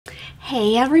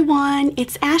Hey everyone,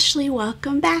 it's Ashley.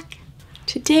 Welcome back.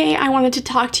 Today I wanted to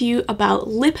talk to you about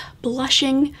lip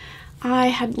blushing. I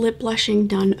had lip blushing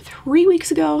done 3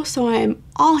 weeks ago, so I'm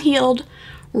all healed,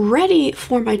 ready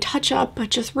for my touch-up, but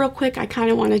just real quick, I kind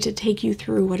of wanted to take you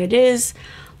through what it is,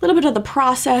 a little bit of the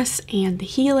process and the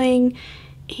healing,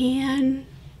 and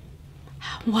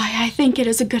why I think it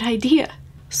is a good idea.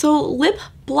 So lip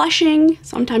blushing,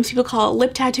 sometimes people call it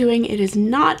lip tattooing. It is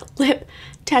not lip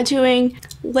tattooing.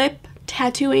 Lip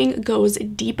tattooing goes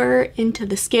deeper into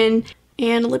the skin,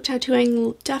 and lip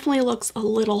tattooing definitely looks a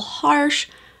little harsh.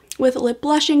 With lip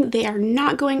blushing, they are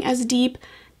not going as deep.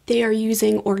 They are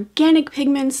using organic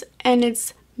pigments, and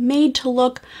it's made to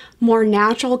look more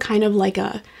natural, kind of like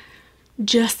a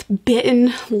just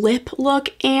bitten lip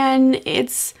look, and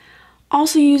it's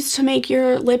also used to make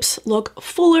your lips look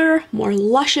fuller, more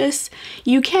luscious.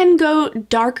 You can go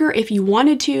darker if you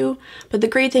wanted to, but the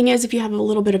great thing is if you have a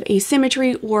little bit of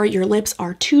asymmetry or your lips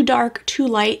are too dark, too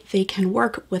light, they can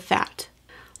work with that.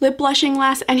 Lip blushing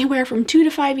lasts anywhere from 2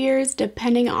 to 5 years,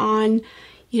 depending on,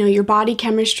 your body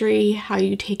chemistry, how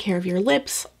you take care of your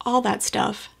lips, all that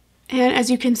stuff. And as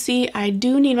you can see, I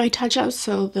do need my touch-ups,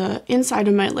 so the inside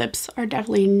of my lips are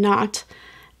definitely not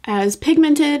as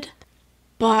pigmented,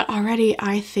 but already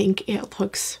I think it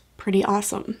looks pretty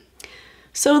awesome.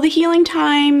 So the healing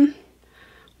time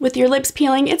with your lips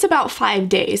peeling, it's about 5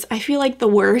 days. I feel like the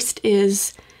worst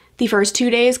is the first 2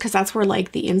 days, because that's where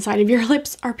like the inside of your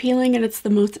lips are peeling and it's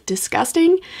the most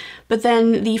disgusting. But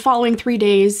then the following 3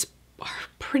 days are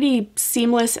pretty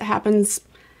seamless. It happens,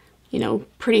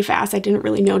 pretty fast. I didn't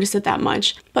really notice it that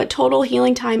much. But total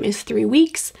healing time is 3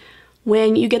 weeks.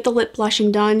 When you get the lip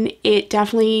blushing done, it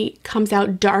definitely comes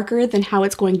out darker than how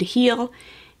it's going to heal.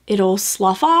 It'll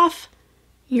slough off.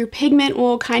 Your pigment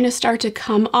will kind of start to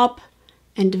come up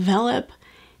and develop.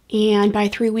 And by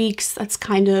 3 weeks, that's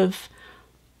kind of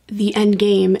the end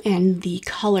game and the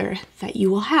color that you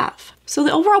will have. So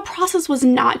the overall process was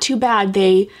not too bad.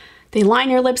 They line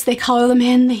your lips, they color them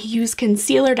in, they use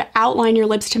concealer to outline your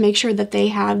lips to make sure that they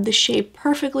have the shape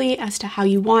perfectly as to how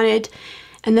you want it.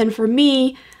 And then for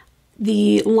me,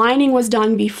 the lining was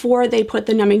done before they put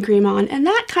the numbing cream on, and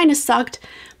that kind of sucked.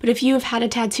 But if you have had a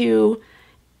tattoo,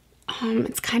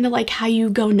 it's kind of like how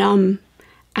you go numb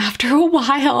after a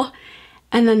while.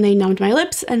 And then they numbed my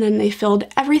lips, and then they filled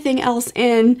everything else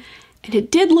in. And it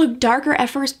did look darker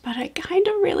at first, but I kind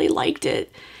of really liked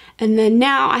it. And then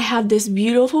now I have this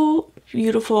beautiful,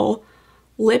 beautiful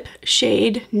lip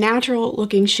shade, natural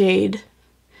looking shade.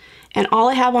 And all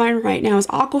I have on right now is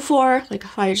Aquaphor. Like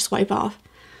if I just wipe off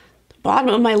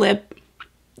bottom of my lip,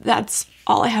 that's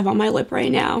all I have on my lip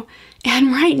right now.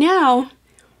 And right now,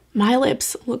 my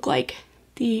lips look like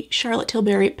the Charlotte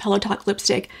Tilbury Pillow Talk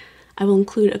lipstick. I will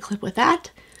include a clip with that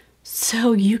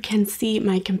so you can see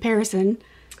my comparison.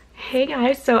 Hey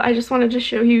guys, so I just wanted to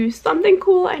show you something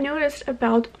cool I noticed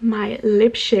about my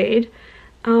lip shade.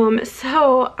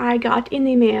 So I got in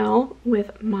the mail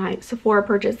with my Sephora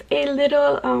purchase a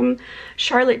little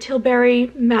Charlotte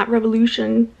Tilbury Matte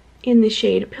Revolution in the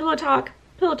shade Pillow Talk.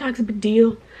 Pillow Talk's a big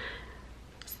deal.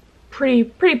 It's pretty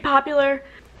popular.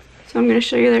 So I'm gonna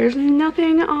show you there's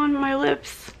nothing on my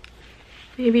lips.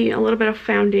 Maybe a little bit of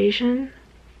foundation.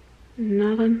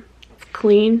 Nothing. It's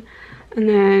clean. And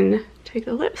then take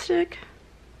the lipstick.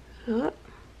 Put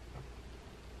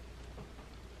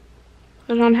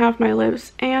it on half my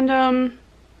lips. And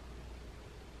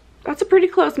that's a pretty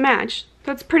close match.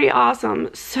 That's pretty awesome.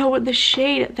 So the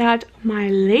shade that my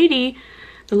lady,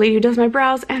 the lady who does my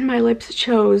brows and my lips,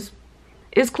 chose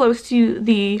is close to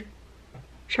the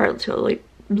Charlotte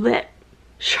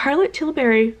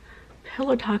Tilbury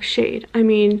Pillow Talk shade. I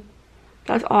mean,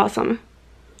 that's awesome.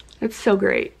 That's so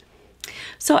great.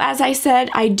 So as I said,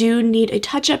 I do need a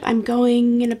touch-up. I'm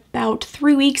going in about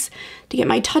 3 weeks to get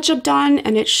my touch-up done,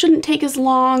 and it shouldn't take as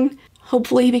long,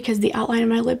 hopefully, because the outline of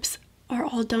my lips are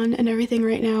all done and everything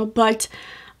right now. But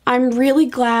I'm really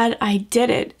glad I did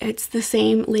it. It's the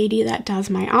same lady that does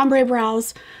my ombre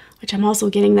brows, which I'm also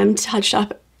getting them touched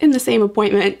up in the same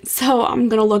appointment. So I'm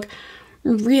gonna look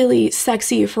really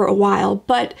sexy for a while.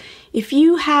 But if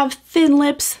you have thin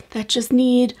lips that just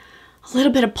need a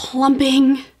little bit of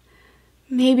plumping,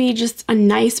 maybe just a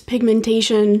nice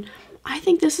pigmentation, I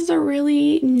think this is a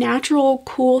really natural,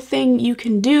 cool thing you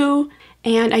can do.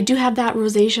 And I do have that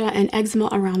rosacea and eczema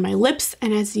around my lips,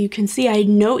 and as you can see, I had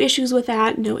no issues with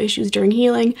that, no issues during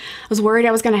healing. I was worried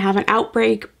I was gonna have an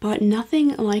outbreak, but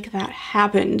nothing like that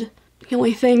happened. The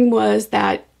only thing was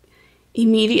that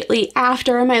immediately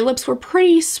after, my lips were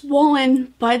pretty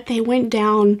swollen, but they went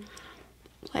down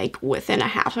like within a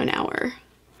half an hour.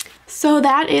 So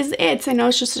that is it. I know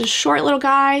it's just a short little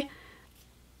guy.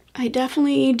 I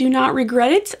definitely do not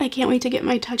regret it. I can't wait to get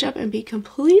my touch up and be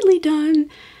completely done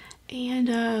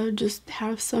and just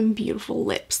have some beautiful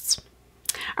lips.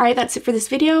 All right, that's it for this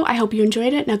video. I hope you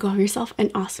enjoyed it. Now go have yourself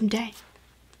an awesome day.